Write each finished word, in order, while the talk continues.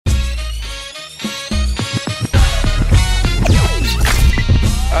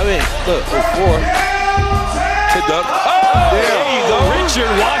Look, 4. To dunk. Oh, there you go.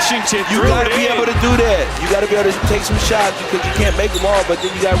 Richard Washington. You got to be able to do that. You got to be able to take some shots because you can't make them all, but then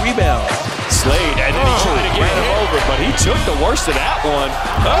you got rebounds. Slade, and then he tried to get him over, but he took the worst of that one.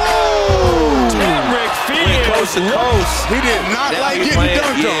 Oh! Tamrick Fields. Coast to coast. He did not Now like you getting playing.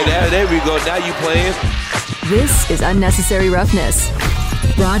 dunked on. Yeah, there we go. Now you playing. This is Unnecessary Roughness.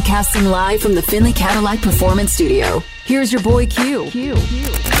 Broadcasting live from the Finley Cadillac Performance Studio. Here's your boy Q.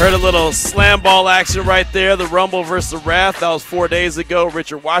 Heard a little Slamball action right there, the Rumble versus the Wrath. That was 4 days ago,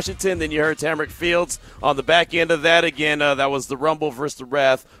 Richard Washington. Then you heard Tamrick Fields on the back end of that. Again, that was the Rumble versus the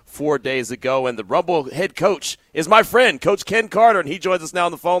Wrath 4 days ago. And the Rumble head coach is my friend, Coach Ken Carter, and he joins us now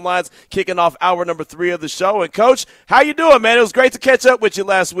on the phone lines, kicking off hour number 3 of the show. And, Coach, how you doing, man? It was great to catch up with you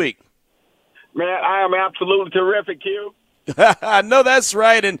last week. Man, I am absolutely terrific, Q. I know that's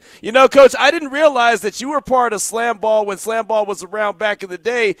right. And, you know, Coach, I didn't realize that you were part of Slamball when Slamball was around back in the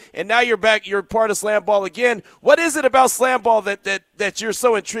day, and now you're back, you're part of Slamball again. What is it about Slamball that you're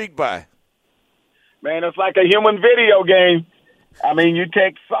so intrigued by? Man, it's like a human video game. I mean, you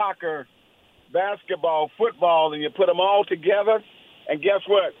take soccer, basketball, football, and you put them all together, and guess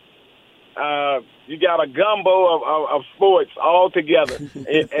what? You got a gumbo of sports all together.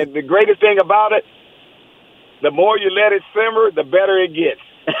 And the greatest thing about it, the more you let it simmer, the better it gets.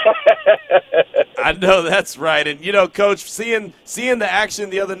 I know that's right. And, you know, Coach, seeing the action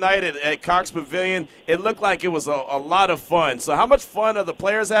the other night at Cox Pavilion, it looked like it was a lot of fun. So how much fun are the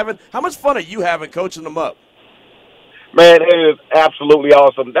players having? How much fun are you having coaching them up? Man, it is absolutely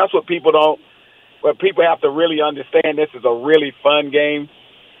awesome. That's what people have to really understand. This is a really fun game.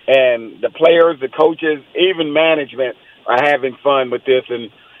 And the players, the coaches, even management are having fun with this. And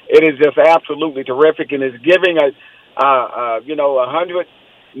it is just absolutely terrific, and it's giving 100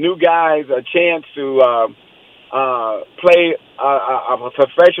 new guys a chance to play a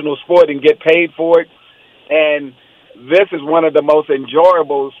professional sport and get paid for it. And this is one of the most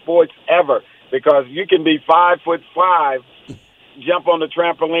enjoyable sports ever because you can be 5'5", jump on the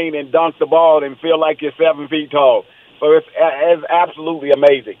trampoline and dunk the ball and feel like you're 7 feet tall. So it's absolutely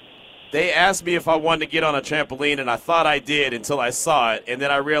amazing. They asked me if I wanted to get on a trampoline, and I thought I did until I saw it, and then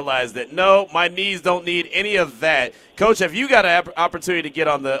I realized that, no, my knees don't need any of that. Coach, have you got an opportunity to get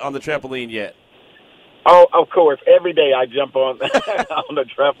on the trampoline yet? Oh, of course. Every day I jump on on the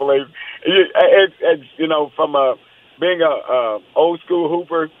trampoline. It's from being a old school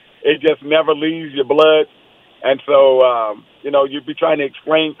hooper, it just never leaves your blood. And so, you'd be trying to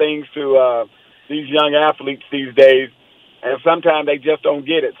explain things to these young athletes these days, and sometimes they just don't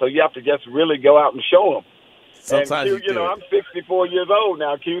get it. So you have to just really go out and show them. Sometimes and Q, I'm 64 years old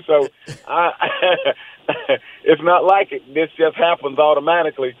now, Q, so it's not like this just happens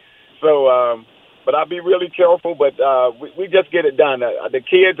automatically. So, but I'll be really careful, but we just get it done. The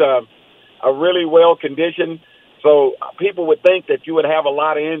kids are really well conditioned, so people would think that you would have a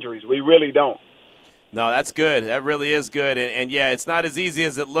lot of injuries. We really don't. No, that's good. That really is good. And yeah, it's not as easy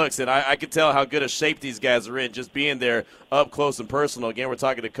as it looks. And I can tell how good a shape these guys are in just being there up close and personal. Again, we're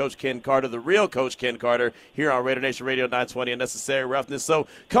talking to Coach Ken Carter, the real Coach Ken Carter, here on Raider Nation Radio 920 Unnecessary Roughness. So,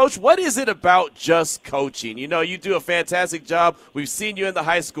 Coach, what is it about just coaching? You know, you do a fantastic job. We've seen you in the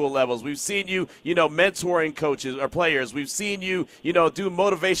high school levels. We've seen you, mentoring coaches or players. We've seen you, do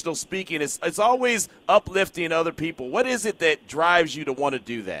motivational speaking. It's always uplifting other people. What is it that drives you to want to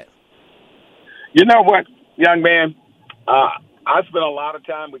do that? You know what, young man? I spend a lot of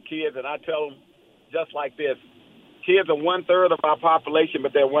time with kids, and I tell them just like this. Kids are 1/3 of our population,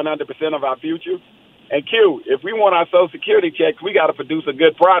 but they're 100% of our future. And Q, if we want our Social Security checks, we got to produce a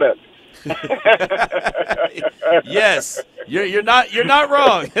good product. Yes, you're not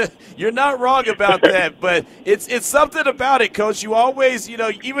wrong. You're not wrong about that. But it's something about it, Coach. You always,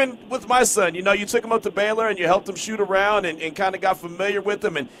 even with my son, you took him up to Baylor and you helped him shoot around and kind of got familiar with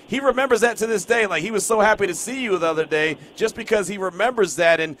him, and he remembers that to this day. Like, he was so happy to see you the other day just because he remembers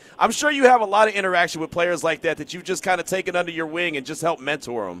that. And I'm sure you have a lot of interaction with players like that you've just kind of taken under your wing and just helped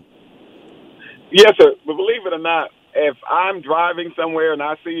mentor them. Yes, sir. But believe it or not, if I'm driving somewhere and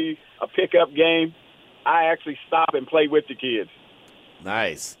I see a pickup game, I actually stop and play with the kids.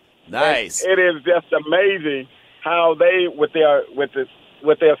 Nice. It is just amazing how they, with their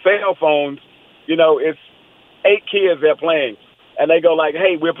cell phones, it's 8 kids they're playing, and they go like,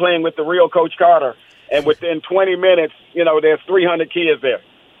 "Hey, we're playing with the real Coach Carter," and within 20 minutes, there's 300 kids there.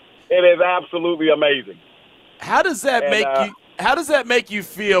 It is absolutely amazing. How does that make you? How does that make you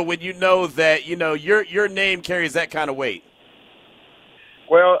feel when you know that your name carries that kind of weight?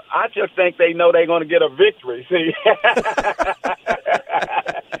 Well, I just think they know they're going to get a victory. See,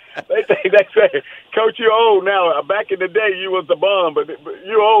 they say, "Coach, you're old now. Back in the day, you was the bomb, but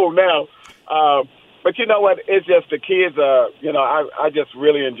you're old now. But you know what? It's just the kids. I just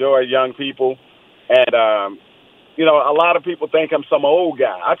really enjoy young people, and a lot of people think I'm some old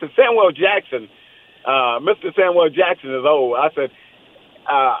guy. I said Samuel Jackson, Mr. Samuel Jackson is old. I said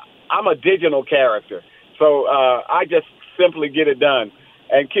I'm a digital character, so I just simply get it done.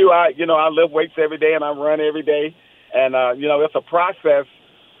 And Q, I lift weights every day and I run every day, and it's a process.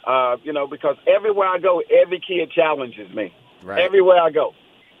 Because everywhere I go, every kid challenges me. Right. Everywhere I go.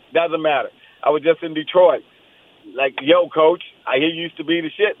 Doesn't matter. I was just in Detroit. Like, yo, coach, I hear you used to be the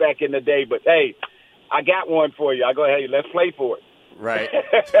shit back in the day, but, hey, I got one for you. I go, hey, let's play for it. Right.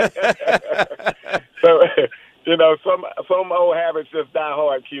 So, some old habits just die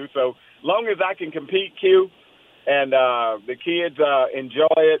hard, Q. So long as I can compete, Q, and the kids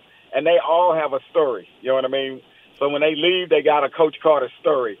enjoy it, and they all have a story. You know what I mean? So when they leave, they got a Coach Carter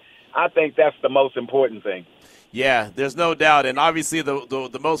story. I think that's the most important thing. Yeah, there's no doubt. And obviously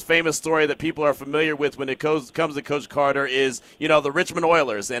the most famous story that people are familiar with when it comes to Coach Carter is, the Richmond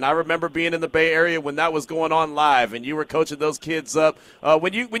Oilers. And I remember being in the Bay Area when that was going on live and you were coaching those kids up.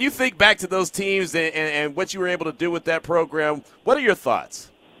 When you think back to those teams and what you were able to do with that program, what are your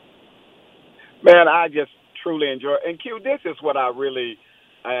thoughts? Man, I just truly enjoy it. And, Q, this is what I really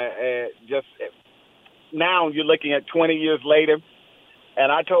now you're looking at 20 years later,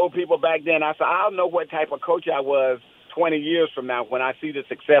 and I told people back then, I said, I don't know what type of coach I was 20 years from now when I see the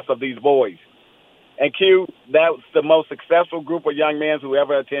success of these boys. And, Q, that was the most successful group of young men who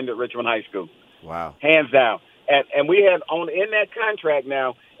ever attended Richmond High School. Wow. Hands down. And we had in that contract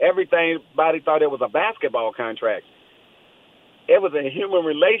now, everybody thought it was a basketball contract. It was a human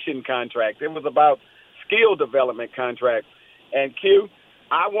relation contract. It was about skill development contract. And, Q,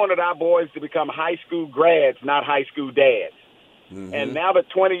 I wanted our boys to become high school grads, not high school dads. Mm-hmm. And now that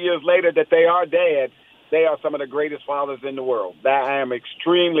 20 years later that they are dads, they are some of the greatest fathers in the world. That I am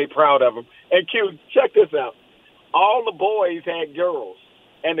extremely proud of them. And Q, check this out. All the boys had girls,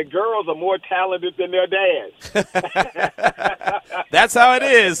 and the girls are more talented than their dads. That's how it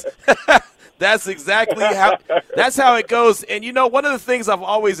is. That's exactly how it goes. And, one of the things I've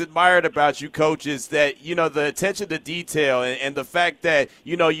always admired about you, Coach, is that, the attention to detail and the fact that,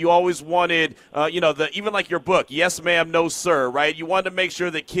 you always wanted, even like your book, Yes, Ma'am, No, Sir, right? You wanted to make sure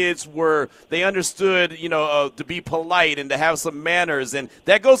that kids they understood, to be polite and to have some manners. And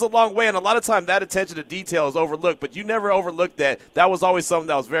that goes a long way. And a lot of time that attention to detail is overlooked, but you never overlooked that. That was always something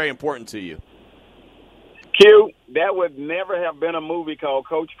that was very important to you. Q, that would never have been a movie called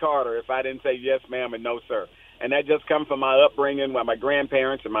Coach Carter if I didn't say yes, ma'am, and no, sir. And that just comes from my upbringing with my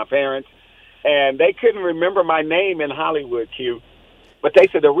grandparents and my parents. And they couldn't remember my name in Hollywood, Q. But they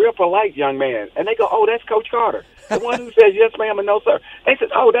said, a real polite young man. And they go, oh, that's Coach Carter. The one who says yes, ma'am, and no, sir. They said,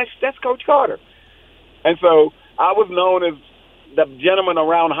 oh, that's Coach Carter. And so I was known as the gentleman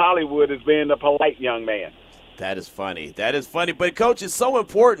around Hollywood as being the polite young man. That is funny. But, Coach, it's so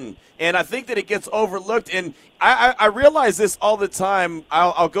important, and I think that it gets overlooked. And I realize this all the time.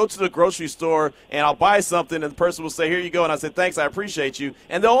 I'll go to the grocery store, and I'll buy something, and the person will say, here you go. And I say, thanks, I appreciate you.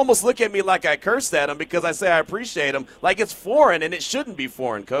 And they'll almost look at me like I cursed at them because I say I appreciate them, like it's foreign, and it shouldn't be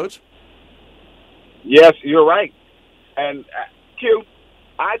foreign, Coach. Yes, you're right. And, Q,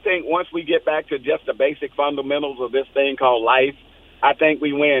 I think once we get back to just the basic fundamentals of this thing called life, I think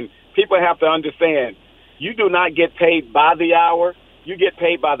we win. People have to understand, you do not get paid by the hour. You get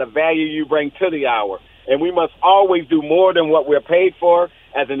paid by the value you bring to the hour. And we must always do more than what we're paid for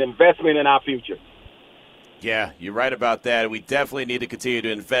as an investment in our future. Yeah, you're right about that. We definitely need to continue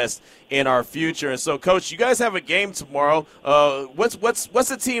to invest in our future. And so, Coach, you guys have a game tomorrow. What's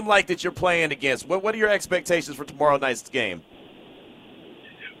the team like that you're playing against? What are your expectations for tomorrow night's game?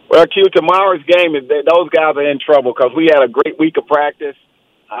 Well, Q, tomorrow's game, those guys are in trouble because we had a great week of practice.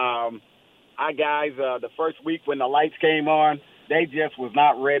 Our guys, the first week when the lights came on, they just was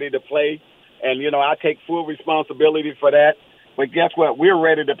not ready to play. And, I take full responsibility for that. But guess what? We're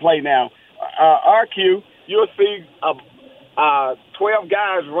ready to play now. RQ, you'll see 12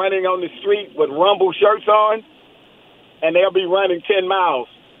 guys running on the street with Rumble shirts on, and they'll be running 10 miles.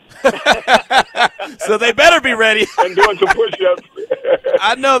 So they better be ready. And doing some push-ups.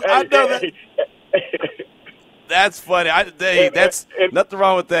 I know that. That's funny. That's nothing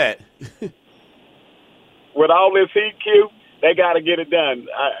wrong with that. With all this heat, Q, they got to get it done.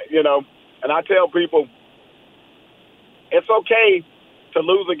 And I tell people, it's okay to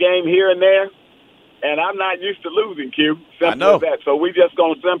lose a game here and there, and I'm not used to losing, Q. Simple I know as that. So we just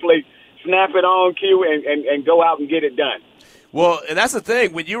going to simply snap it on, Q, and go out and get it done. Well, and that's the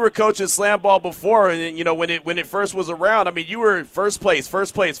thing. When you were coaching Slamball before, and when it first was around, I mean, you were first place,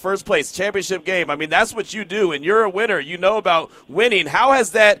 championship game. I mean, that's what you do, and you're a winner. You know about winning. How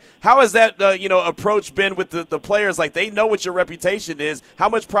has that approach been with the players? Like, they know what your reputation is. How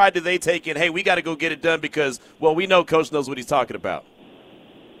much pride do they take in? Hey, we got to go get it done because, well, we know Coach knows what he's talking about.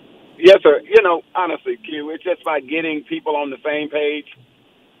 Yes, sir. Honestly, Q, it's just by getting people on the same page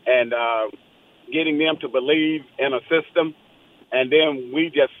and getting them to believe in a system. And then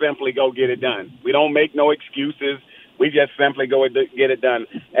we just simply go get it done. We don't make no excuses. We just simply go get it done.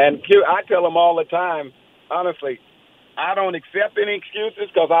 And Q, I tell them all the time, honestly, I don't accept any excuses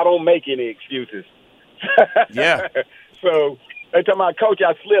because I don't make any excuses. Yeah. So they tell my coach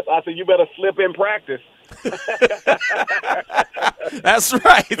I slip. I said, you better slip in practice. That's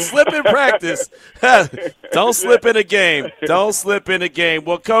right. Slip in practice. Don't slip in a game. Don't slip in a game.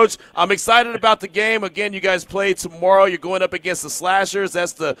 Well, Coach, I'm excited about the game. Again, you guys play tomorrow. You're going up against the Slashers.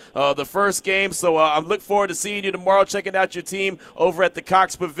 That's the first game. So I'm looking forward to seeing you tomorrow, checking out your team over at the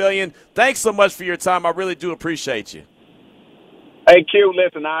Cox Pavilion. Thanks so much for your time. I really do appreciate you. Hey, Q,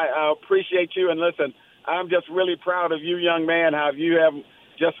 listen, I appreciate you. And listen, I'm just really proud of you, young man, how you have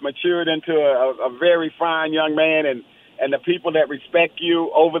just matured into a very fine young man, and the people that respect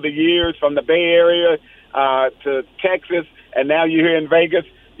you over the years from the Bay Area to Texas, and now you're here in Vegas.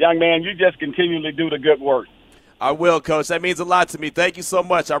 Young man, you just continually do the good work. I will, Coach. That means a lot to me. Thank you so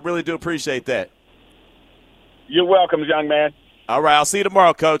much. I really do appreciate that. You're welcome, young man. All right, I'll see you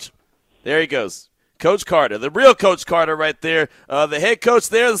tomorrow, Coach. There he goes. Coach Carter, the real Coach Carter right there. The head coach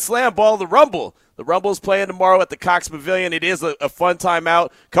there, the Slamball, the Rumble. The Rumble's playing tomorrow at the Cox Pavilion. It is a fun time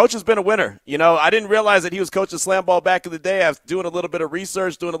out. Coach has been a winner. I didn't realize that he was coaching Slamball back in the day. I was doing a little bit of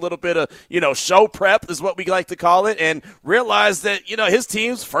research, doing a little bit of, show prep is what we like to call it, and realized that, his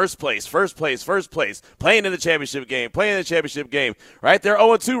team's first place, playing in the championship game, right? They're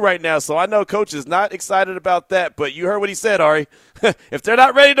 0-2 right now, so I know Coach is not excited about that, but you heard what he said, Ari. If they're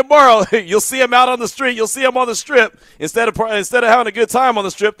not ready tomorrow, you'll see them out on the street. You'll see them on the strip. Instead of having a good time on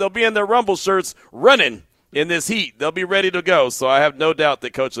the strip, they'll be in their Rumble shirts running in this heat. They'll be ready to go. So I have no doubt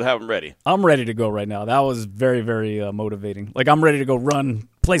that Coach will have them ready. I'm ready to go right now. That was very, very motivating. Like, I'm ready to go run,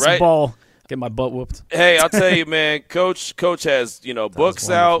 play some ball, get my butt whooped. Hey, I'll tell you, man, Coach has, books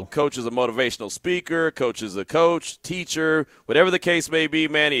out. Coach is a motivational speaker. Coach is a coach, teacher, whatever the case may be,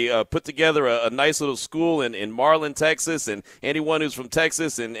 man. He put together a nice little school in Marlin, Texas, and anyone who's from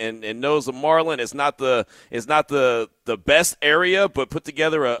Texas and knows of Marlin, it's not the best area, but put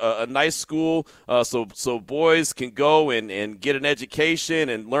together a nice school so boys can go and get an education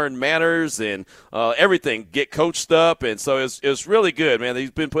and learn manners and everything, get coached up. And so it's really good, man.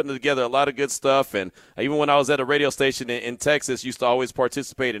 He's been putting together a lot of good stuff. And even when I was at a radio station in Texas, used to always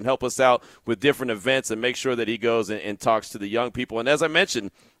participate and help us out with different events and make sure that he goes and talks to the young people. And as I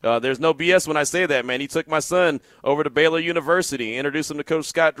mentioned, there's no BS when I say that, man. He took my son over to Baylor University, introduced him to Coach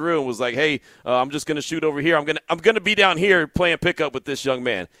Scott Drew, and was like, "Hey, I'm just going to shoot over here. I'm going to be down here playing pickup with this young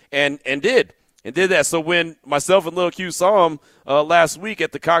man," and did that. So when myself and Lil Q saw him last week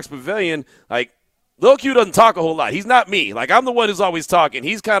at the Cox Pavilion, like, Lil Q doesn't talk a whole lot. He's not me. Like, I'm the one who's always talking.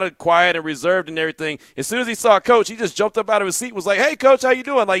 He's kind of quiet and reserved and everything. As soon as he saw Coach, he just jumped up out of his seat, was like, "Hey, Coach, how you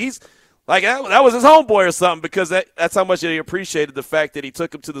doing?" Like, he's like, that was his homeboy or something, because that's how much he appreciated the fact that he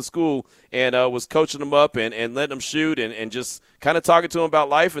took him to the school and was coaching him up and letting him shoot and just kind of talking to him about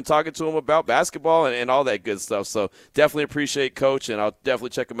life and talking to him about basketball and all that good stuff. So definitely appreciate Coach, and I'll definitely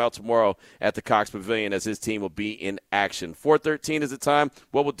check him out tomorrow at the Cox Pavilion as his team will be in action. 4:13 is the time.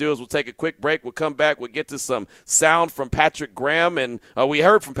 What we'll do is we'll take a quick break. We'll come back. We'll get to some sound from Patrick Graham, and we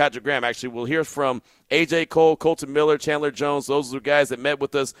heard from Patrick Graham, actually. We'll hear from A.J. Cole, Colton Miller, Chandler Jones. Those are the guys that met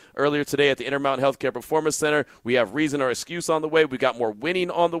with us earlier today at the Intermountain Healthcare Performance Center. We have Reason or Excuse on the way. We got more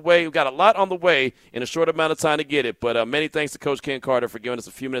winning on the way. We've got a lot on the way in a short amount of time to get it. But many thanks to Coach Ken Carter for giving us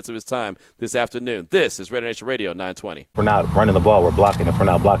a few minutes of his time this afternoon. This is Raider Nation Radio 920. We're not running the ball, we're blocking. If we're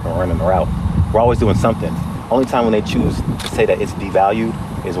not blocking, we're running the route. We're always doing something. Only time when they choose to say that it's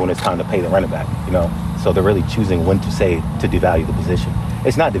devalued is when it's time to pay the running back, So they're really choosing when to say to devalue the position.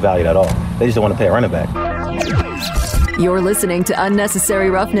 It's not devalued at all. They just don't want to pay a running back. You're listening to Unnecessary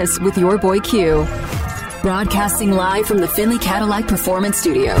Roughness with your boy Q. Broadcasting live from the Finley Cadillac Performance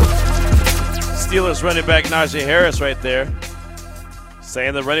Studio. Steelers running back Najee Harris right there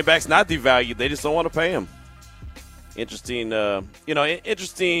saying the running back's not devalued. They just don't want to pay him. Interesting,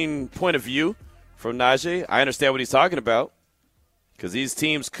 interesting point of view from Najee. I understand what he's talking about, because these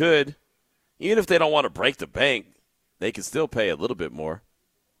teams could, even if they don't want to break the bank, they can still pay a little bit more,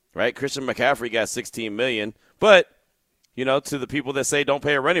 right? Christian McCaffrey got $16 million, but to the people that say don't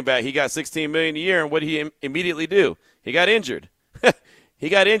pay a running back, he got $16 million a year, and what did he immediately do? He got injured. He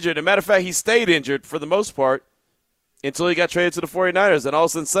got injured. As a matter of fact, he stayed injured for the most part until he got traded to the 49ers, and all of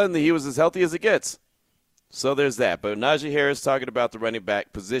a sudden, suddenly, he was as healthy as it gets. So there's that. But Najee Harris talking about the running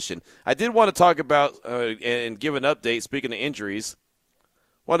back position. I did want to talk about and give an update, speaking of injuries.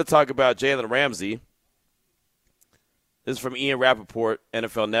 I want to talk about Jalen Ramsey. This is from Ian Rappaport,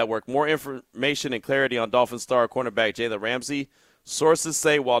 NFL Network. More information and clarity on Dolphins star cornerback Jalen Ramsey. Sources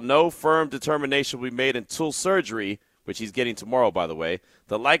say while no firm determination will be made until surgery, which he's getting tomorrow, by the way,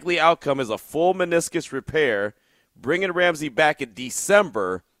 the likely outcome is a full meniscus repair, bringing Ramsey back in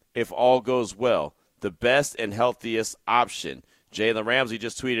December if all goes well. The best and healthiest option. Jalen Ramsey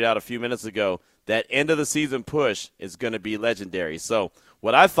just tweeted out a few minutes ago that end-of-the-season push is going to be legendary. So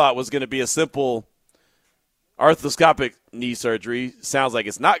what I thought was going to be a simple arthroscopic knee surgery sounds like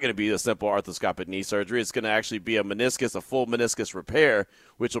it's not going to be a simple arthroscopic knee surgery. It's going to actually be a full meniscus repair,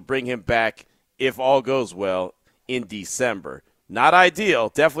 which will bring him back, if all goes well, in December. Not ideal.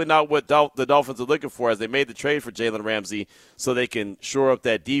 Definitely not what the Dolphins are looking for as they made the trade for Jalen Ramsey so they can shore up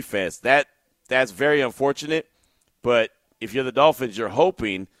that defense. That's very unfortunate, but if you're the Dolphins, you're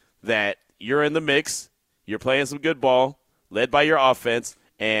hoping that you're in the mix, you're playing some good ball, led by your offense,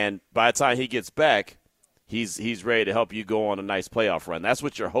 and by the time he gets back, he's ready to help you go on a nice playoff run. That's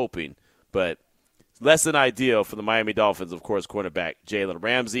what you're hoping, but less than ideal for the Miami Dolphins, of course, cornerback Jalen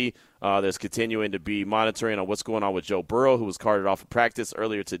Ramsey. There's continuing to be monitoring on what's going on with Joe Burrow, who was carted off of practice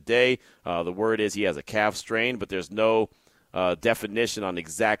earlier today. The word is he has a calf strain, but there's no definition on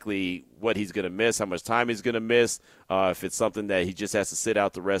exactly what he's going to miss, how much time he's going to miss, if it's something that he just has to sit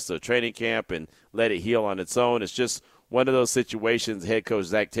out the rest of training camp and let it heal on its own. It's just one of those situations. Head coach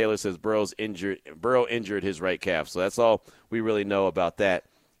Zach Taylor says Burrow injured his right calf. So that's all we really know about that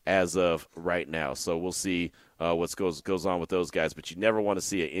as of right now. So we'll see what goes on with those guys. But you never want to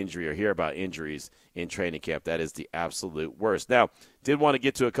see an injury or hear about injuries in training camp. That is the absolute worst. Now, did want to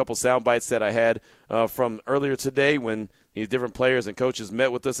get to a couple sound bites that I had from earlier today when these different players and coaches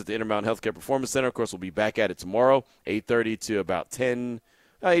met with us at the Intermountain Healthcare Performance Center. Of course, we'll be back at it tomorrow, 8:30 to about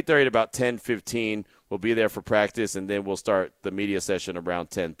 10:15. We'll be there for practice, and then we'll start the media session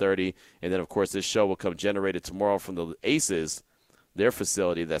around 10:30. And then, of course, this show will come generated tomorrow from the Aces, their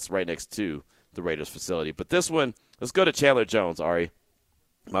facility that's right next to the Raiders facility. But this one, let's go to Chandler Jones, Ari.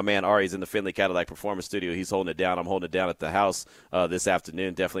 My man Ari's in the Finley Cadillac Performance Studio. He's holding it down. I'm holding it down at the house this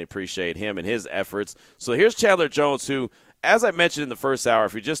afternoon. Definitely appreciate him and his efforts. So here's Chandler Jones, who, as I mentioned in the first hour,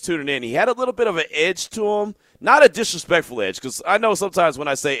 if you're just tuning in, he had a little bit of an edge to him. Not a disrespectful edge, because I know sometimes when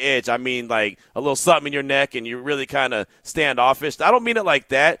I say edge, I mean like a little something in your neck and you're really kind of standoffish. I don't mean it like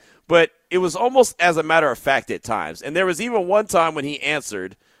that, but it was almost as a matter of fact at times. And there was even one time when he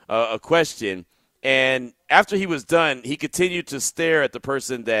answered a question, and after he was done, he continued to stare at the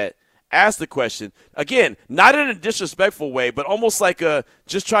person that asked the question. Again, not in a disrespectful way, but almost like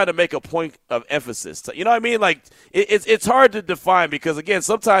just trying to make a point of emphasis. You know what I mean? Like it's hard to define because, again,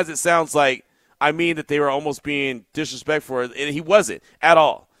 sometimes it sounds like I mean that they were almost being disrespectful, and he wasn't at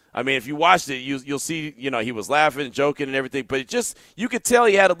all. I mean, if you watched it, you'll see, he was laughing, joking, and everything, but you could tell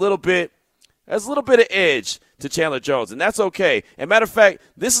he had a little bit of edge to Chandler Jones, and that's okay. And matter of fact,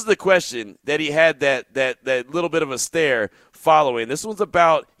 this is the question that he had that little bit of a stare following. This one's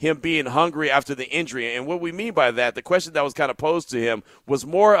about him being hungry after the injury, and what we mean by that, the question that was kind of posed to him was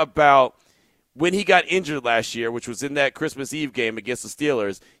more about when he got injured last year, which was in that Christmas Eve game against the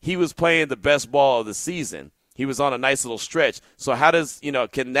Steelers. He was playing the best ball of the season. He was on a nice little stretch. So how does,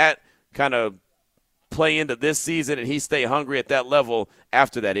 can that kind of play into this season and he stay hungry at that level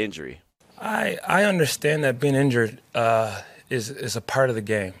after that injury? I understand that being injured is a part of the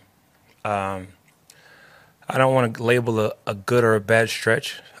game. I don't want to label a good or a bad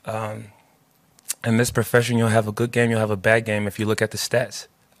stretch. In this profession, you'll have a good game, you'll have a bad game if you look at the stats.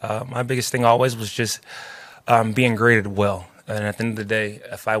 My biggest thing always was just being graded well. And at the end of the day,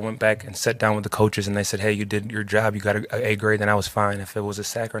 if I went back and sat down with the coaches and they said, hey, you did your job, you got an A grade, then I was fine if it was a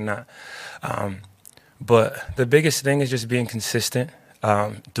sack or not. But the biggest thing is just being consistent,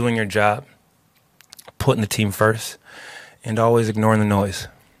 doing your job, putting the team first, and always ignoring the noise.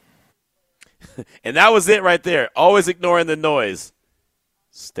 And that was it right there. Always ignoring the noise.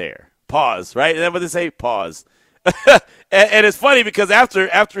 Stare. Pause, right? And then what they say? Pause. and it's funny because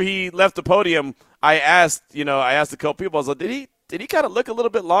after he left the podium, I asked a couple people, I was like, did he kind of look a little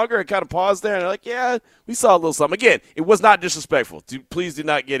bit longer and kind of pause there? And they're like, yeah, we saw a little something. Again, it was not disrespectful. Please do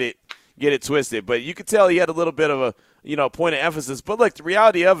not get it twisted. But you could tell he had a little bit of a point of emphasis. But look, the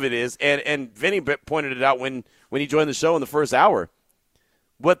reality of it is, and Vinny pointed it out when he joined the show in the first hour,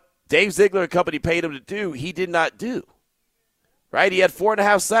 what Dave Ziegler and company paid him to do, he did not do. right? He had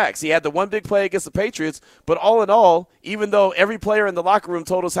 4.5 sacks. He had the one big play against the Patriots. But all in all, even though every player in the locker room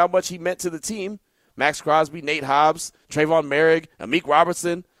told us how much he meant to the team, Max Crosby, Nate Hobbs, Trayvon Merrick, Amik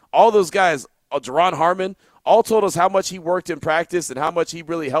Robertson, all those guys, Jerron Harmon, all told us how much he worked in practice and how much he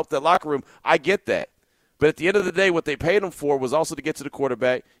really helped that locker room. I get that. But at the end of the day, what they paid him for was also to get to the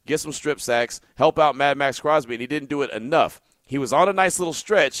quarterback, get some strip sacks, help out Mad Max Crosby, and he didn't do it enough. He was on a nice little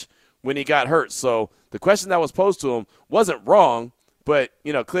stretch when he got hurt. So the question that was posed to him wasn't wrong, but,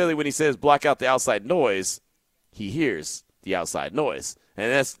 clearly when he says block out the outside noise, he hears the outside noise.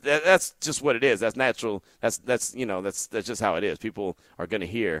 And that's just what it is. That's natural. That's just how it is. People are going to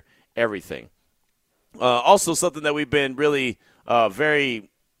hear everything. Also, something that we've been really very,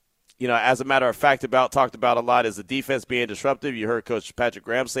 as a matter of fact talked about a lot is the defense being disruptive. You heard Coach Patrick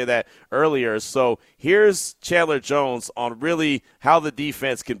Graham say that earlier. So here's Chandler Jones on really how the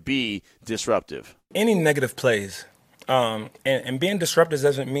defense can be disruptive. Any negative plays, and being disruptive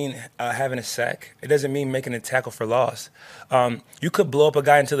doesn't mean having a sack. It doesn't mean making a tackle for loss. You could blow up a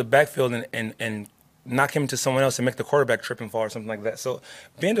guy into the backfield and knock him to someone else and make the quarterback trip and fall or something like that. So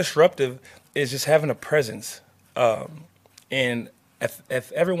being disruptive is just having a presence. And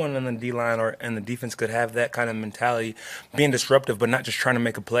if everyone on the D-line or in the defense could have that kind of mentality, being disruptive but not just trying to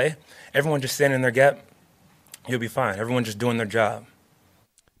make a play, everyone just standing in their gap, you'll be fine. Everyone just doing their job.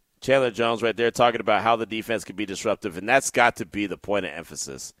 Chandler Jones right there talking about how the defense can be disruptive, and that's got to be the point of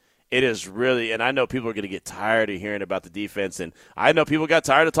emphasis. It is really, and I know people are going to get tired of hearing about the defense, and I know people got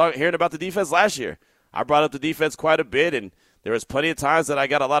tired of hearing about the defense last year. I brought up the defense quite a bit, and there was plenty of times that I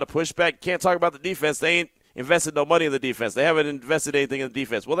got a lot of pushback. Can't talk about the defense. They ain't invested no money in the defense. They haven't invested anything in the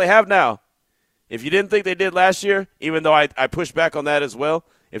defense. Well, they have now. If you didn't think they did last year, even though I pushed back on that as well,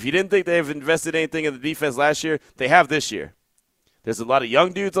 if you didn't think they've invested anything in the defense last year, they have this year. There's a lot of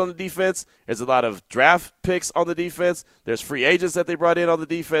young dudes on the defense. There's a lot of draft picks on the defense. There's free agents that they brought in on the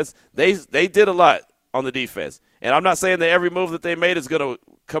defense. They did a lot on the defense. And I'm not saying that every move that they made is going to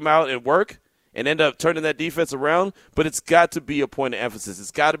come out and work and end up turning that defense around, but it's got to be a point of emphasis. It's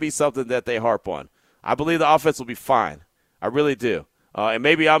got to be something that they harp on. I believe the offense will be fine. I really do. And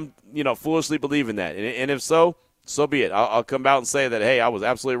maybe I'm, foolishly believing that. And if so, so be it. I'll come out and say that, hey, I was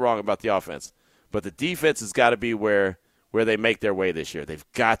absolutely wrong about the offense. But the defense has got to be where they make their way this year. They've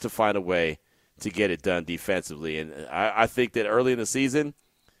got to find a way to get it done defensively. And I think that early in the season,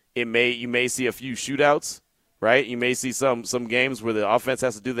 you may see a few shootouts, right? You may see some games where the offense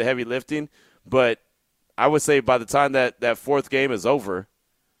has to do the heavy lifting. But I would say by the time that fourth game is over,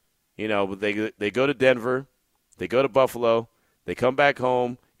 they go to Denver, they go to Buffalo, they come back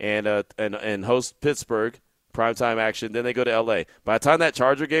home and host Pittsburgh, primetime action, then they go to L.A. By the time that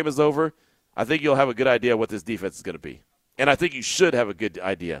Charger game is over, I think you'll have a good idea what this defense is going to be. And I think you should have a good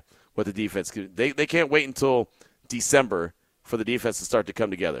idea what the defense – they can't wait until December for the defense to start to come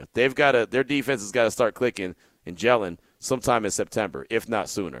together. Their defense has got to start clicking and gelling sometime in September, if not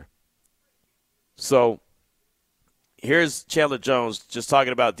sooner. So here's Chandler Jones just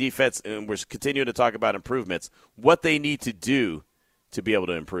talking about defense, and we're continuing to talk about improvements, what they need to do to be able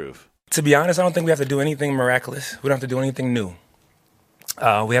to improve. To be honest, I don't think we have to do anything miraculous. We don't have to do anything new.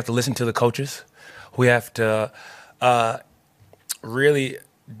 We have to listen to the coaches. We have to really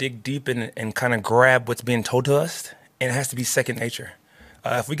dig deep and kind of grab what's being told to us, and it has to be second nature.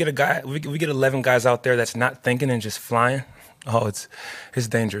 If we get we get 11 guys out there that's not thinking and just flying, it's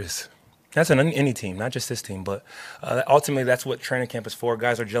dangerous. That's on any team, not just this team, but ultimately that's what training camp is for.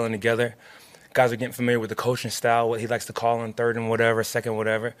 Guys are gelling together. Guys are getting familiar with the coaching style, what he likes to call on third and whatever, second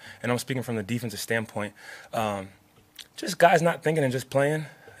whatever. And I'm speaking from the defensive standpoint. Just guys not thinking and just playing,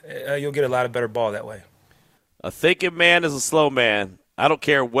 you'll get a lot of better ball that way. A thinking man is a slow man. I don't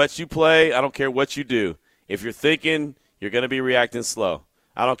care what you play. I don't care what you do. If you're thinking, you're going to be reacting slow.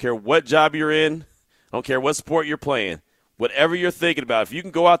 I don't care what job you're in. I don't care what sport you're playing. Whatever you're thinking about, if you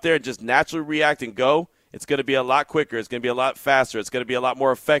can go out there and just naturally react and go, it's going to be a lot quicker. It's going to be a lot faster. It's going to be a lot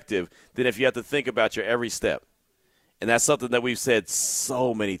more effective than if you have to think about your every step. And that's something that we've said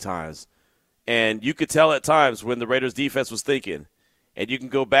so many times. And you could tell at times when the Raiders defense was thinking. And you can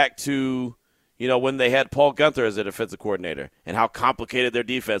go back to, when they had Paul Guenther as their defensive coordinator and how complicated their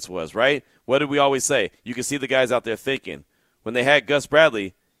defense was, right? What did we always say? You can see the guys out there thinking. When they had Gus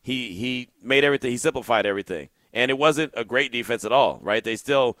Bradley, he made everything, he simplified everything. And it wasn't a great defense at all, right? They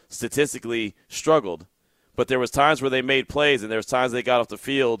still statistically struggled. But there was times where they made plays, and there was times they got off the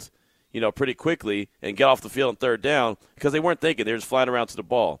field, pretty quickly and get off the field on third down because they weren't thinking. They were just flying around to the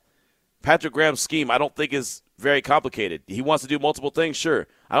ball. Patrick Graham's scheme I don't think is very complicated. He wants to do multiple things, sure.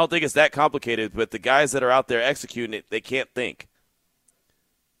 I don't think it's that complicated, but the guys that are out there executing it, they can't think.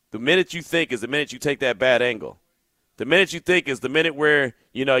 The minute you think is the minute you take that bad angle. The minute you think is the minute where,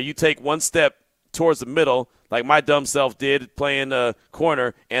 you take one step towards the middle, like my dumb self did playing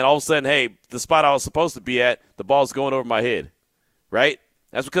corner, and all of a sudden, hey, the spot I was supposed to be at, the ball's going over my head, right?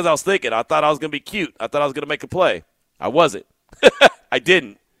 That's because I was thinking. I thought I was going to be cute. I thought I was going to make a play. I wasn't. I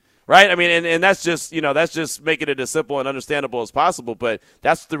didn't, right? I mean, and that's just, that's just making it as simple and understandable as possible, but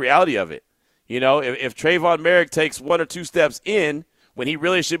that's the reality of it. If Trayvon Merrick takes 1 or 2 steps in when he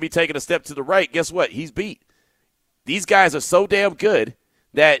really should be taking a step to the right, guess what? He's beat. These guys are so damn good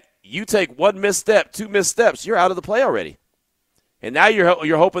that you take 1 misstep, 2 missteps, you're out of the play already. And now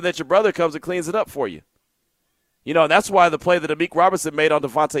you're hoping that your brother comes and cleans it up for you. And that's why the play that Amik Robertson made on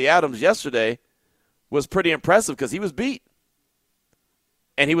Devontae Adams yesterday was pretty impressive because he was beat.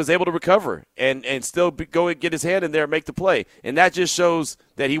 And he was able to recover and still go and get his hand in there and make the play. And that just shows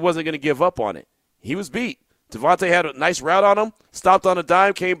that he wasn't going to give up on it. He was beat. Devontae had a nice route on him, stopped on a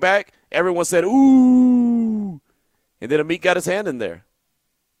dime, came back. Everyone said, ooh. And then Amik got his hand in there.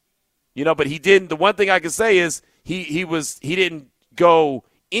 But he didn't. The one thing I can say is he didn't go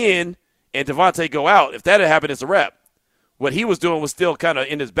in and Devontae go out. If that had happened, it's a wrap. What he was doing was still kind of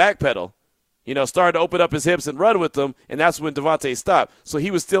in his back pedal. Started to open up his hips and run with them, and that's when Devontae stopped. So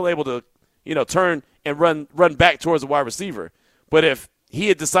he was still able to, turn and run back towards the wide receiver. But if he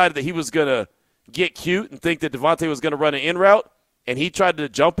had decided that he was going to get cute and think that Devontae was going to run an in route, and he tried to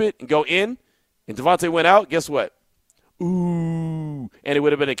jump it and go in, and Devontae went out, guess what? Ooh, and it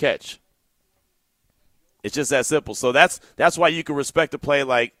would have been a catch. It's just that simple. So that's why you can respect a play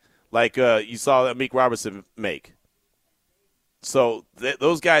like you saw Amik Robertson make. So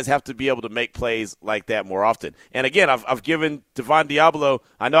those guys have to be able to make plays like that more often. And, again, I've given Devon Diablo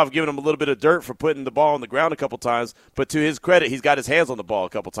 – I know I've given him a little bit of dirt for putting the ball on the ground a couple times, but to his credit, he's got his hands on the ball a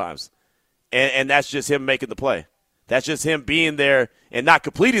couple times. And that's just him making the play. That's just him being there and not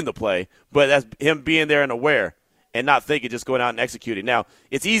completing the play, but that's him being there and aware and not thinking, just going out and executing. Now,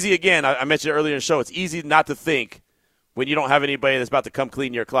 it's easy, again, I mentioned earlier in the show, it's easy not to think when you don't have anybody that's about to come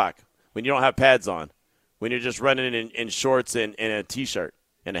clean your clock, when you don't have pads on, when you're just running in shorts and a T-shirt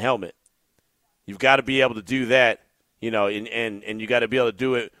and a helmet. You've got to be able to do that, and you got to be able to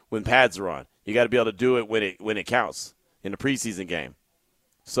do it when pads are on. You got to be able to do it when it counts in the preseason game.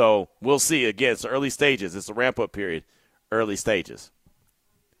 So we'll see. Again, it's the early stages. It's the ramp-up period, early stages.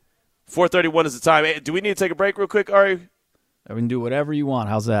 4:31 is the time. Hey, do we need to take a break real quick, Ari? I can do whatever you want.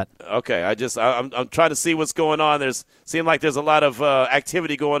 How's that? Okay. I'm trying to see what's going on. Seems like there's a lot of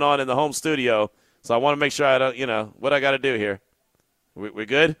activity going on in the home studio. So I want to make sure I don't, what I got to do here. We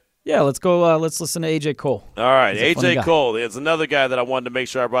good? Yeah, let's go. Let's listen to A.J. Cole. All right, A.J. Cole is another guy that I wanted to make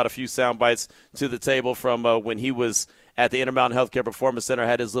sure I brought a few sound bites to the table from when he was at the Intermountain Healthcare Performance Center,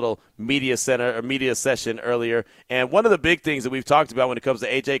 had his little media session earlier. And one of the big things that we've talked about when it comes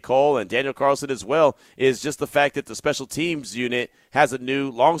to A.J. Cole and Daniel Carlson as well is just the fact that the special teams unit has a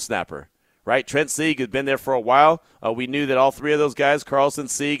new long snapper. Right, Trent Sieg has been there for a while. We knew that all three of those guys, Carlson,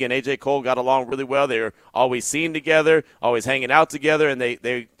 Sieg, and A.J. Cole, got along really well. They were always seen together, always hanging out together, and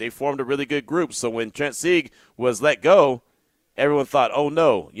they formed a really good group. So when Trent Sieg was let go, everyone thought, oh,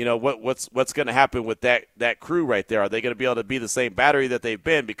 no, what's going to happen with that crew right there? Are they going to be able to be the same battery that they've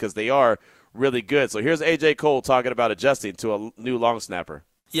been? Because they are really good. So here's A.J. Cole talking about adjusting to a new long snapper.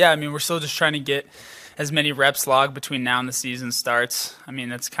 Yeah, I mean, we're still just trying to get as many reps logged between now and the season starts. I mean,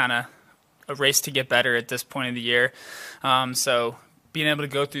 that's kind of a race to get better at this point of the year. So being able to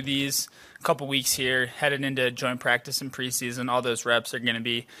go through these couple weeks here, headed into joint practice and preseason, all those reps are going to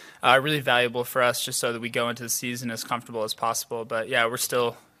be really valuable for us just so that we go into the season as comfortable as possible. But, yeah, we're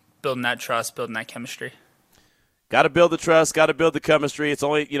still building that trust, building that chemistry. Got to build the trust, got to build the chemistry. It's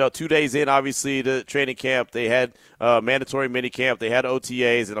only, 2 days in, obviously, to training camp. They had mandatory mini camp. They had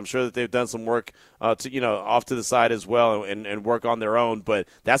OTAs, and I'm sure that they've done some work, off to the side as well and work on their own. But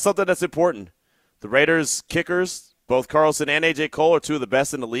that's something that's important. The Raiders kickers, both Carlson and A.J. Cole, are two of the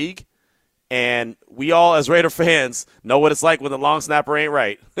best in the league. And we all, as Raider fans, know what it's like when the long snapper ain't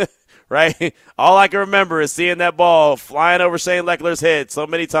right. Right? All I can remember is seeing that ball flying over Shane Leckler's head so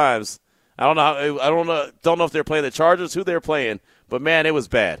many times. I don't know if they're playing the Chargers, who they're playing, but, man, it was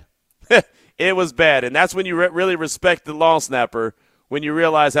bad. It was bad, and that's when you really respect the long snapper, when you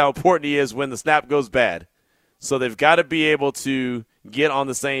realize how important he is when the snap goes bad. So they've got to be able to get on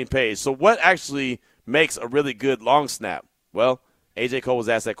the same page. So what actually makes a really good long snap? Well, A.J. Cole was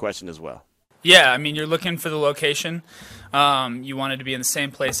asked that question as well. Yeah, I mean, you're looking for the location. You want it to be in the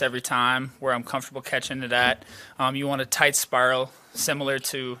same place every time where I'm comfortable catching it at. You want a tight spiral, similar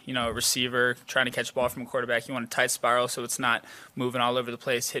to, a receiver trying to catch a ball from a quarterback. You want a tight spiral so it's not moving all over the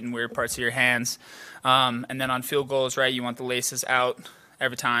place, hitting weird parts of your hands. And then on field goals, right, you want the laces out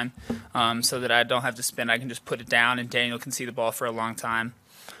every time, so that I don't have to spin. I can just put it down, and Daniel can see the ball for a long time.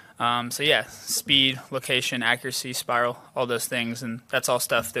 So yeah, speed, location, accuracy, spiral, all those things, and that's all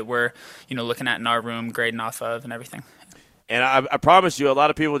stuff that we're, looking at in our room, grading off of, and everything. And I promise you, a lot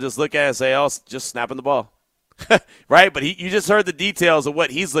of people just look at it and say, "Oh, just snapping the ball," right? But you just heard the details of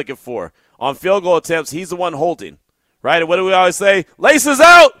what he's looking for on field goal attempts. He's the one holding, right? And what do we always say? Laces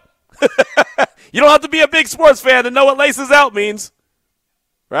out. You don't have to be a big sports fan to know what laces out means,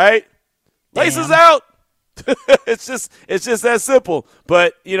 right? Damn. Laces out. It's just that simple.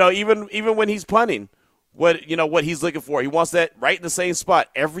 But even when he's punting, what he's looking for, he wants that right in the same spot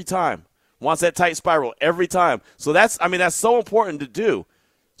every time. Wants that tight spiral every time. So that's so important to do.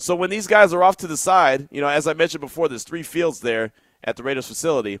 So when these guys are off to the side, as I mentioned before, there's 3 fields there at the Raiders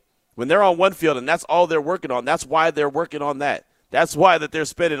facility. When they're on one field and that's all they're working on, that's why they're working on that. That's why that they're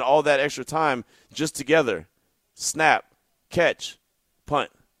spending all that extra time just together. Snap, catch, punt,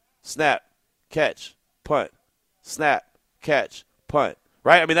 snap, catch, punt, snap, catch, punt.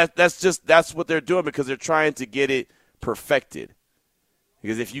 Right? I mean, that's what they're doing because they're trying to get it perfected.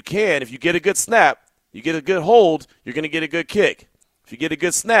 Because if you get a good snap, you get a good hold, you're going to get a good kick. If you get a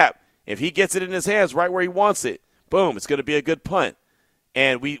good snap, if he gets it in his hands right where he wants it, boom, it's going to be a good punt.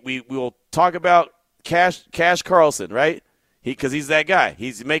 And we will talk about Cash Carlson, right? Because he's that guy.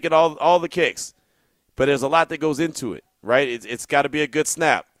 He's making all the kicks. But there's a lot that goes into it, right? It's got to be a good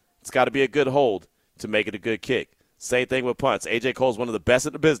snap. It's got to be a good hold to make it a good kick. Same thing with punts. A.J. Cole's one of the best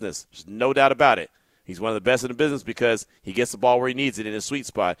in the business. There's no doubt about it. He's one of the best in the business because he gets the ball where he needs it in his sweet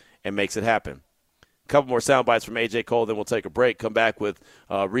spot and makes it happen. A couple more sound bites from A.J. Cole, then we'll take a break, come back with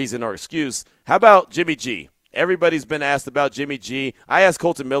reason or excuse. How about Jimmy G? Everybody's been asked about Jimmy G. I asked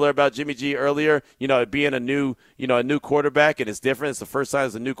Colton Miller about Jimmy G earlier, being a new quarterback, and it's different. It's the first time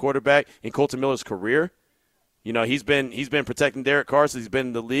as a new quarterback in Colton Miller's career. He's been protecting Derek Carr since he's been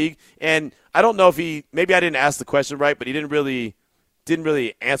in the league. And I don't know if maybe I didn't ask the question right, but he didn't really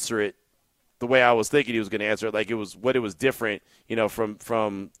answer it the way I was thinking he was going to answer it. Like it was different,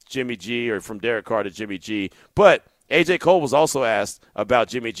 from Jimmy G or from Derek Carr to Jimmy G. But A.J. Cole was also asked about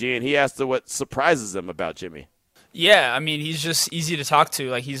Jimmy G, and he asked what surprises him about Jimmy. Yeah, I mean, he's just easy to talk to.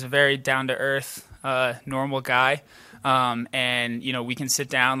 Like, he's a very down-to-earth, normal guy. And, we can sit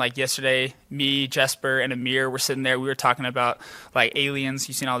down. Like yesterday, me, Jesper, and Amir were sitting there. We were talking about, like, aliens.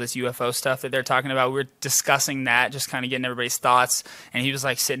 You've seen all this UFO stuff that they're talking about. We were discussing that, just kind of getting everybody's thoughts. And he was,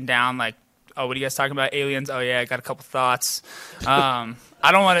 like, sitting down, like, oh, what are you guys talking about? Aliens? Oh, yeah, I got a couple thoughts. I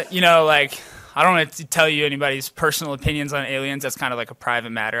don't want to, I don't want to tell you anybody's personal opinions on aliens. That's kind of like a private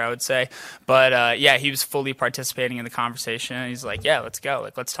matter, I would say. But, yeah, he was fully participating in the conversation. He's like, yeah, let's go.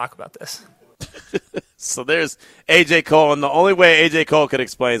 Like, let's talk about this. So there's A.J. Cole, and the only way A.J. Cole could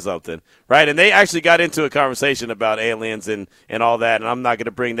explain something, right? And they actually got into a conversation about aliens and all that, and I'm not going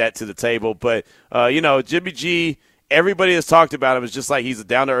to bring that to the table. But, Jimmy G, everybody has talked about him is just like he's a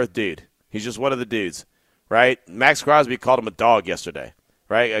down-to-earth dude. He's just one of the dudes, right? Max Crosby called him a dog yesterday,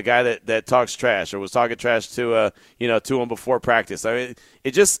 right? A guy that talks trash or was talking trash to him before practice. I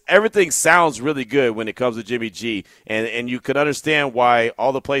mean, everything sounds really good when it comes to Jimmy G, and you can understand why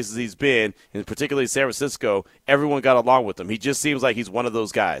all the places he's been, and particularly San Francisco, everyone got along with him. He just seems like he's one of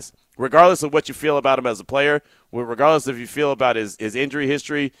those guys. Regardless of what you feel about him as a player, regardless if you feel about his injury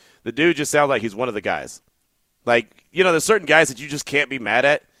history, the dude just sounds like he's one of the guys. Like, there's certain guys that you just can't be mad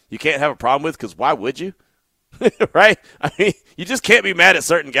at. You can't have a problem with because why would you? Right? I mean, you just can't be mad at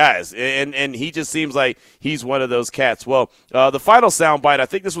certain guys, and he just seems like he's one of those cats. Well, the final soundbite, I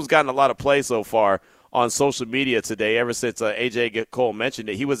think this one's gotten a lot of play so far on social media today ever since A.J. Cole mentioned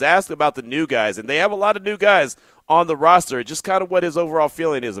it. He was asked about the new guys, and they have a lot of new guys on the roster, just kind of what his overall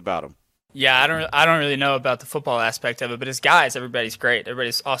feeling is about them. Yeah, I don't really know about the football aspect of it, but as guys, everybody's great.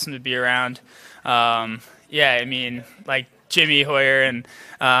 Everybody's awesome to be around. Yeah, I mean, like Jimmy Hoyer and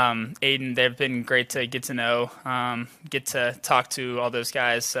Aiden, they've been great to get to know, get to talk to all those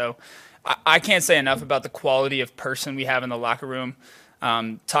guys. So I can't say enough about the quality of person we have in the locker room.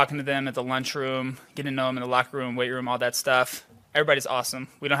 Talking to them at the lunchroom, getting to know them in the locker room, weight room, all that stuff. Everybody's awesome.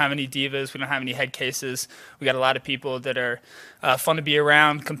 We don't have any divas. We don't have any head cases. We got a lot of people that are fun to be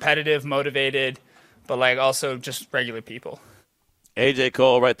around, competitive, motivated, but like also just regular people. A.J.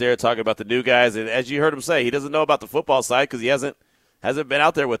 Cole right there talking about the new guys. And as you heard him say, he doesn't know about the football side because he hasn't been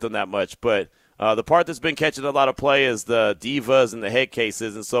out there with them that much. But the part that's been catching a lot of play is the divas and the head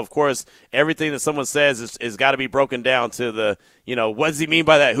cases. And so, of course, everything that someone says is got to be broken down to the, what does he mean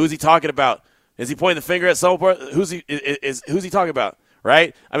by that? Who's he talking about? Is he pointing the finger at someone? Who's he talking about,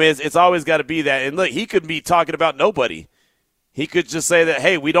 right? I mean, it's always got to be that. And, look, he could be talking about nobody. He could just say that,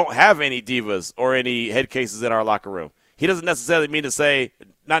 hey, we don't have any divas or any head cases in our locker room. he doesn't necessarily mean to say,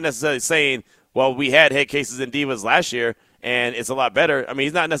 not necessarily saying, well, we had head cases and divas last year and it's a lot better. I mean,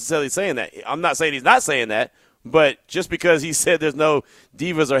 he's not necessarily saying that. I'm not saying he's not saying that, but just because he said there's no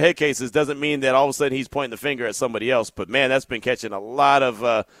divas or head cases doesn't mean that all of a sudden he's pointing the finger at somebody else. But, man, that's been catching a lot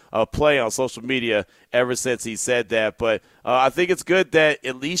of play on social media ever since he said that. But I think it's good that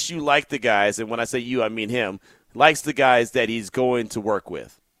at least you like the guys, and when I say you, I mean him, likes the guys that he's going to work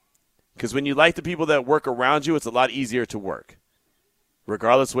with. Because when you like the people that work around you, it's a lot easier to work,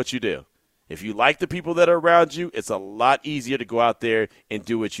 regardless of what you do. If you like the people that are around you, it's a lot easier to go out there and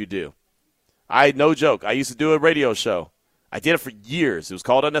do what you do. No joke, I used to do a radio show. I did it for years. It was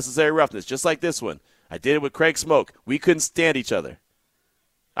called Unnecessary Roughness, just like this one. I did it with Craig Smoke. We couldn't stand each other.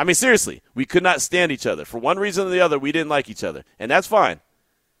 I mean, seriously, we could not stand each other. For one reason or the other, we didn't like each other, and that's fine.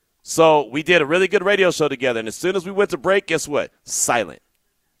 So we did a really good radio show together, and as soon as we went to break, guess what? Silent.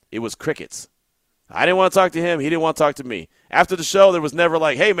 It was crickets. I didn't want to talk to him. He didn't want to talk to me. After the show, there was never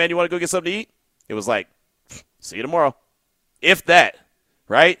like, hey, man, you want to go get something to eat? It was like, see you tomorrow. If that,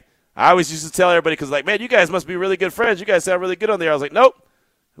 right? I always used to tell everybody because, like, man, you guys must be really good friends. You guys sound really good on there. I was like, nope.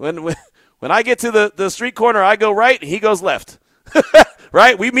 When I get to the street corner, I go right and he goes left.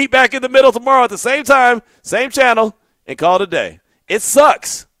 Right? We meet back in the middle tomorrow at the same time, same channel, and call it a day. It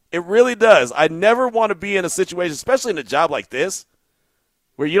sucks. It really does. I never want to be in a situation, especially in a job like this,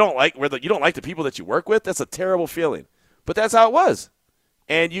 where you don't like the people that you work with. That's a terrible feeling. But that's how it was.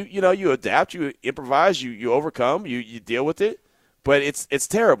 And you adapt, you improvise, you overcome, you deal with it. But it's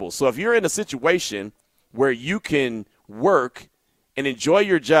terrible. So if you're in a situation where you can work and enjoy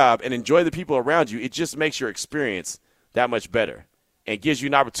your job and enjoy the people around you, it just makes your experience that much better and gives you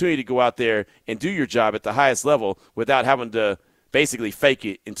an opportunity to go out there and do your job at the highest level without having to basically fake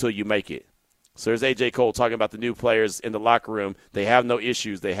it until you make it. So there's A.J. Cole talking about the new players in the locker room. They have no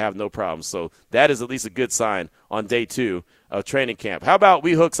issues. They have no problems. So that is at least a good sign on day 2 of training camp. How about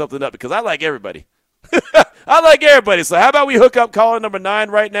we hook something up? Because I like everybody. I like everybody. So how about we hook up caller number 9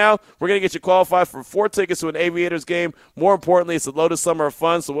 right now? We're going to get you qualified for 4 tickets to an Aviators game. More importantly, it's the Lotus Summer of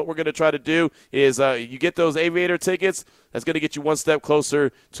Fun. So what we're going to try to do is you get those Aviator tickets. That's going to get you one step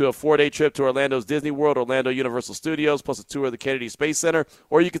closer to a 4-day trip to Orlando's Disney World, Orlando Universal Studios, plus a tour of the Kennedy Space Center.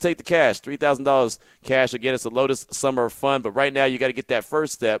 Or you can take the cash, $3,000 cash. Again, it's the Lotus Summer of Fun. But right now you got to get that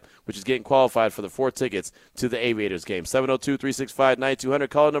first step, which is getting qualified for the 4 tickets to the Aviators game. 702-365-9200.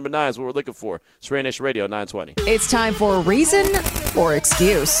 Caller number 9 is what we're looking for. It's Ray Nation Radio 920. It's time for Reason or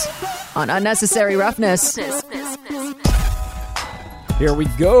Excuse on Unnecessary Roughness. Here we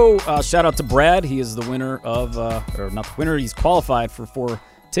go. Shout out to Brad. He is the winner of, or not the winner, he's qualified for 4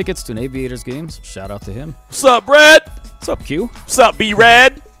 tickets to an Aviators game. So shout out to him. What's up, Brad? What's up, Q? What's up,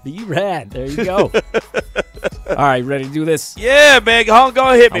 B-Rad? B-Rad. There you go. All right, ready to do this? Yeah, man. Go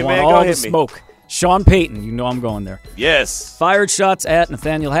and hit me, man. Go and hit me. Smoke. Sean Payton. You know I'm going there. Yes. Fired shots at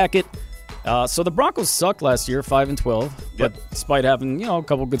Nathaniel Hackett. So the Broncos sucked last year, 5-12. But despite having, a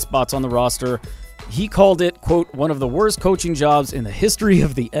couple good spots on the roster, he called it, quote, one of the worst coaching jobs in the history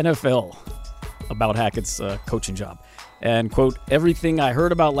of the NFL about Hackett's coaching job. And, quote, everything I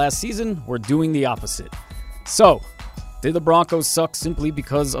heard about last season, we're doing the opposite. So, did the Broncos suck simply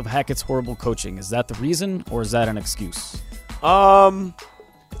because of Hackett's horrible coaching? Is that the reason, or is that an excuse?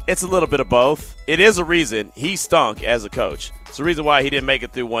 It's a little bit of both. It is a reason. He stunk as a coach. It's the reason why he didn't make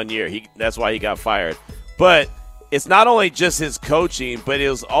it through 1 year. That's why he got fired. But it's not only just his coaching, but it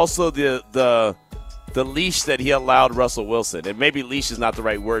was also the leash that he allowed Russell Wilson. And maybe leash is not the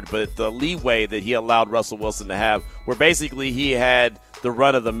right word, but the leeway that he allowed Russell Wilson to have, where basically he had the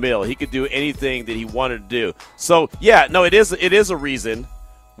run of the mill. He could do anything that he wanted to do. So, yeah, no, it is a reason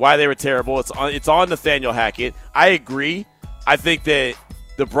why they were terrible. It's on Nathaniel Hackett. I agree. I think that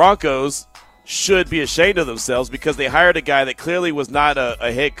the Broncos should be ashamed of themselves because they hired a guy that clearly was not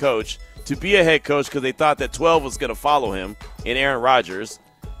a head coach to be a head coach because they thought that 12 was going to follow him in Aaron Rodgers.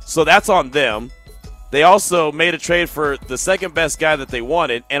 So that's on them. They also made a trade for the second best guy that they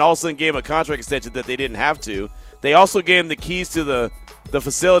wanted and also gave him a contract extension that they didn't have to. They also gave him the keys to the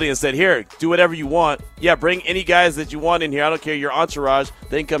facility and said, here, do whatever you want. Yeah, bring any guys that you want in here. I don't care, your entourage.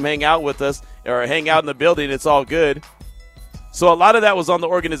 They can come hang out with us or hang out in the building. It's all good. So a lot of that was on the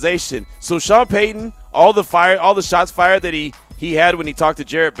organization. So Sean Payton, all the shots fired that he had when he talked to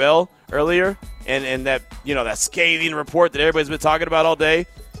Jarrett Bell earlier and that, that scathing report that everybody's been talking about all day,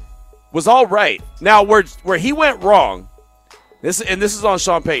 was all right. Now, where he went wrong, this is on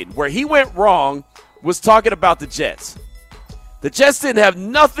Sean Payton, where he went wrong was talking about the Jets. The Jets didn't have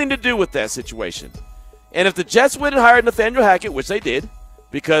nothing to do with that situation. And if the Jets went and hired Nathaniel Hackett, which they did,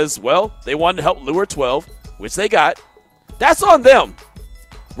 because, well, they wanted to help lure 12, which they got, that's on them.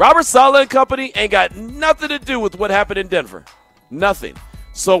 Robert Saleh and company ain't got nothing to do with what happened in Denver. Nothing.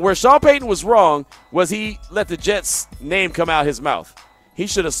 So where Sean Payton was wrong was he let the Jets' name come out his mouth. He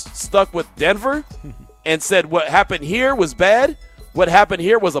should have stuck with Denver and said what happened here was bad, what happened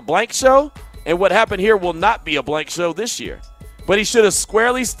here was a blank show, and what happened here will not be a blank show this year. But he should have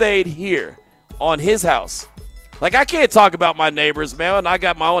squarely stayed here on his house. Like, I can't talk about my neighbors, man, and I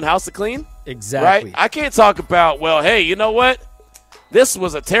got my own house to clean. Exactly. Right? I can't talk about, well, hey, you know what? This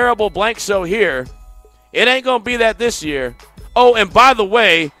was a terrible blank show here. It ain't going to be that this year. Oh, and by the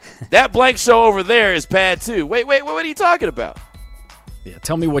way, that blank show over there is bad too. Wait, what are you talking about? Yeah,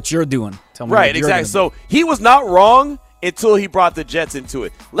 tell me what you're doing. Tell me right, what you're exactly. So he was not wrong until he brought the Jets into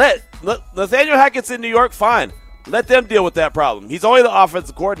it. Let Nathaniel Hackett's in New York, fine. Let them deal with that problem. He's only the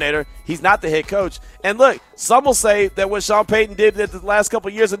offensive coordinator. He's not the head coach. And look, some will say that what Sean Payton did the last couple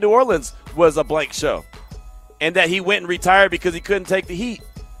of years in New Orleans was a blank show, and that he went and retired because he couldn't take the heat.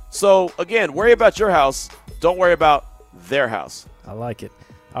 So, again, worry about your house. Don't worry about their house. I like it.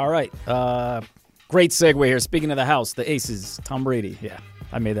 All right. Great segue here. Speaking of the house, the Aces, Tom Brady. Yeah,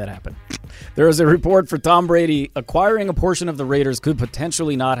 I made that happen. There is a report for Tom Brady acquiring a portion of the Raiders could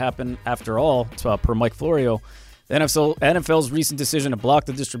potentially not happen after all, per Mike Florio. The NFL's recent decision to block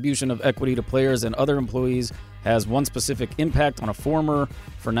the distribution of equity to players and other employees has one specific impact on a former,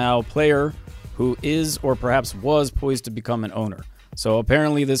 for now, player who is or perhaps was poised to become an owner. So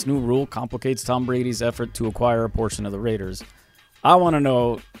apparently this new rule complicates Tom Brady's effort to acquire a portion of the Raiders. I want to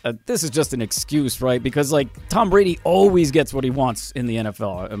know, this is just an excuse, right? Because, Tom Brady always gets what he wants in the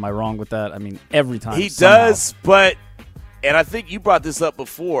NFL. Am I wrong with that? I mean, every time. He does, but, and I think you brought this up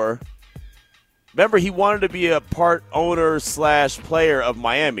before, remember he wanted to be a part owner / player of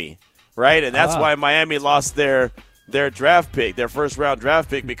Miami, right? And that's why Miami lost their draft pick, their first-round draft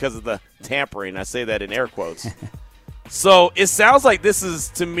pick, because of the tampering. I say that in air quotes. So it sounds like this is,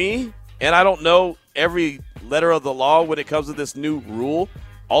 to me, and I don't know every letter of the law when it comes to this new rule,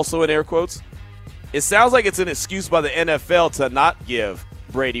 also in air quotes, it sounds like it's an excuse by the NFL to not give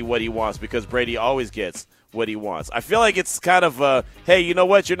Brady what he wants because Brady always gets what he wants. I feel like it's kind of hey, you know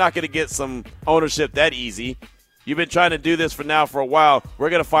what? You're not going to get some ownership that easy. You've been trying to do this for a while. We're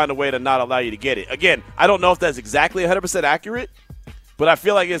going to find a way to not allow you to get it. Again, I don't know if that's exactly 100% accurate, but I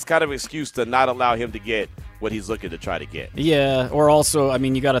feel like it's kind of an excuse to not allow him to get what he's looking to try to get. Yeah, or also, I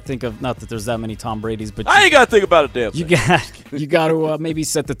mean, you got to think of, not that there's that many Tom Bradys, but I ain't got to think about it, damn. You got to maybe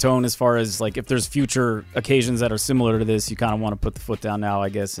set the tone as far as, if there's future occasions that are similar to this, you kind of want to put the foot down now, I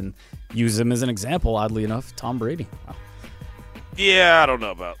guess, and use him as an example, oddly enough, Tom Brady. Wow. Yeah, I don't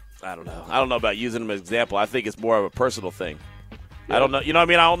know about using him as an example. I think it's more of a personal thing. Yeah. I don't know. You know what I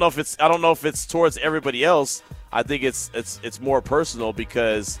mean? I don't know if it's towards everybody else. I think it's more personal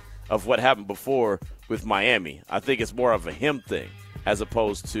because of what happened before with Miami. I think it's more of a him thing as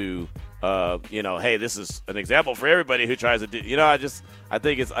opposed to, hey, this is an example for everybody who tries to do. I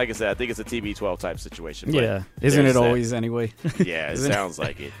think it's, like I said, I think it's a TB12 type situation. Yeah, isn't it always anyway? Yeah, it sounds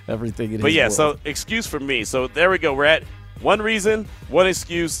like it. Everything. But yeah, so excuse for me. So there we go. We're at one reason, one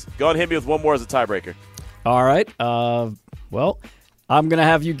excuse. Go and hit me with one more as a tiebreaker. All right. Well, I'm going to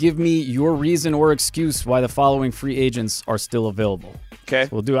have you give me your reason or excuse why the following free agents are still available. Okay. So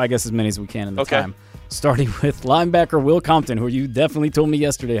we'll do, I guess, as many as we can in the time. Starting with linebacker Will Compton, who you definitely told me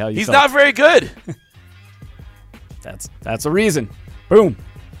yesterday how you He's felt. not very good. That's a reason. Boom.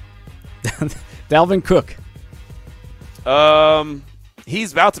 Dalvin Cook.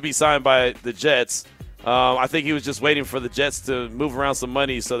 He's about to be signed by the Jets. I think he was just waiting for the Jets to move around some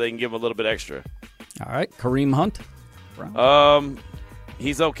money so they can give him a little bit extra. All right. Kareem Hunt.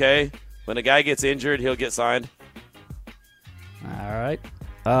 He's okay. When a guy gets injured, he'll get signed. All right.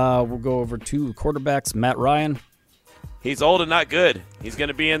 We'll go over to quarterbacks. Matt Ryan. He's old and not good. He's going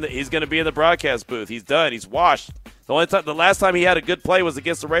to be in the broadcast booth. He's done. He's washed. The last time he had a good play was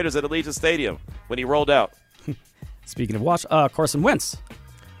against the Raiders at Allegiant Stadium when he rolled out. Speaking of wash, Carson Wentz.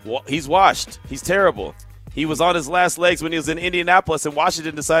 Well, he's washed. He's terrible. He was on his last legs when he was in Indianapolis, and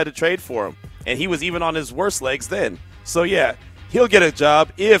Washington decided to trade for him. And he was even on his worst legs then. So, yeah, he'll get a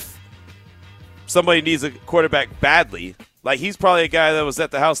job if somebody needs a quarterback badly. Like, he's probably a guy that was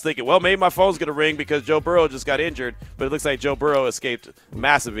at the house thinking, well, maybe my phone's going to ring because Joe Burrow just got injured. But it looks like Joe Burrow escaped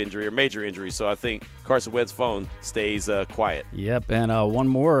massive injury or major injury. So I think Carson Wentz's phone stays quiet. Yep, and one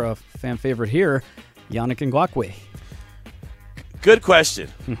more fan favorite here, Yannick Ngakoue. Good question.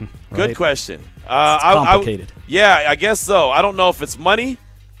 Right? Good question. It's complicated. I guess so. I don't know if it's money.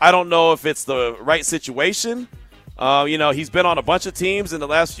 I don't know if it's the right situation. He's been on a bunch of teams in the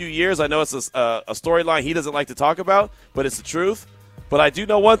last few years. I know it's a storyline he doesn't like to talk about, but it's the truth. But I do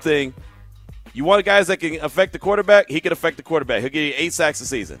know one thing. You want guys that can affect the quarterback? He can affect the quarterback. He'll give you 8 sacks a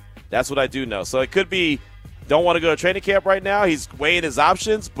season. That's what I do know. So it could be don't want to go to training camp right now. He's weighing his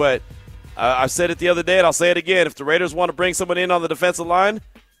options, but I said it the other day, and I'll say it again. If the Raiders want to bring someone in on the defensive line,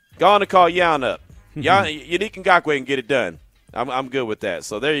 go on and call Jan up. Yannick Ngakoue can get it done. I'm good with that.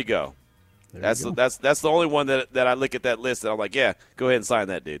 So there you go. That's the only one that I look at that list and I'm like, yeah, go ahead and sign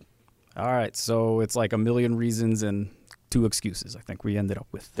that dude. All right, so it's like a million reasons and 2 excuses. I think we ended up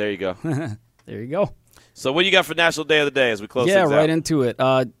with. There you go. There you go. So what do you got for National Day of the Day as we close things out? Yeah, right into it.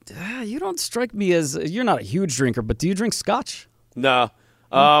 You don't strike me as you're not a huge drinker, but do you drink scotch? No.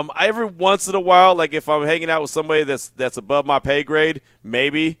 Every once in a while, like if I'm hanging out with somebody that's above my pay grade,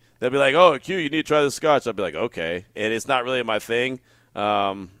 maybe they'll be like, "Oh, Q, you need to try this scotch." I'll be like, "Okay," and it's not really my thing.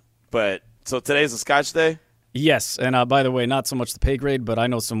 But so today's a Scotch day. Yes, and by the way, not so much the pay grade, but I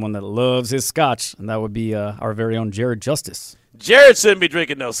know someone that loves his scotch, and that would be our very own Jared Justice. Jared shouldn't be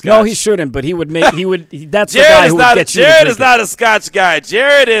drinking no scotch. No, he shouldn't, but he would make. That's Jared the guy who would get you. Jared is not a scotch guy.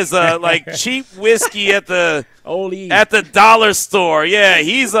 Jared is like cheap whiskey at the dollar store. Yeah,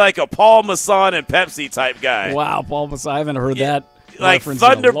 he's like a Paul Masson and Pepsi type guy. Wow, Paul Masson. I haven't heard that. Like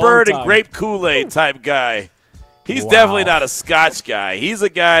Thunderbird and grape Kool-Aid type guy. He's definitely not a scotch guy. He's a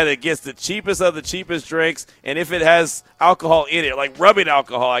guy that gets the cheapest of the cheapest drinks, and if it has alcohol in it, like rubbing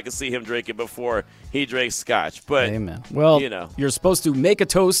alcohol, I can see him drinking before he drinks scotch. But amen. Well, you're supposed to make a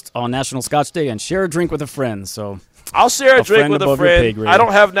toast on National Scotch Day and share a drink with a friend. So I'll share a drink with a friend. I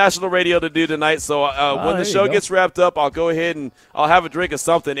don't have national radio to do tonight, so when the show gets wrapped up, I'll go ahead and I'll have a drink of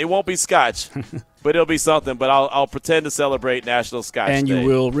something. It won't be scotch, but it'll be something. But I'll pretend to celebrate National Scotch Day. And you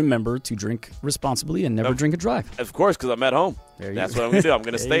will remember to drink responsibly and never drink and drive. Of course, because I'm at home. That's what I'm going to do. I'm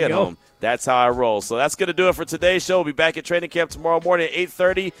going to stay at home. That's how I roll. So that's going to do it for today's show. We'll be back at training camp tomorrow morning at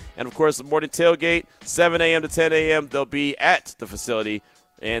 8:30. And, of course, the morning tailgate, 7 a.m. to 10 a.m. They'll be at the facility.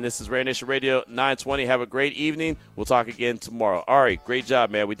 And this is Raider Nation Radio 920. Have a great evening. We'll talk again tomorrow. Ari, great job,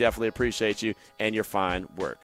 man. We definitely appreciate you and your fine work.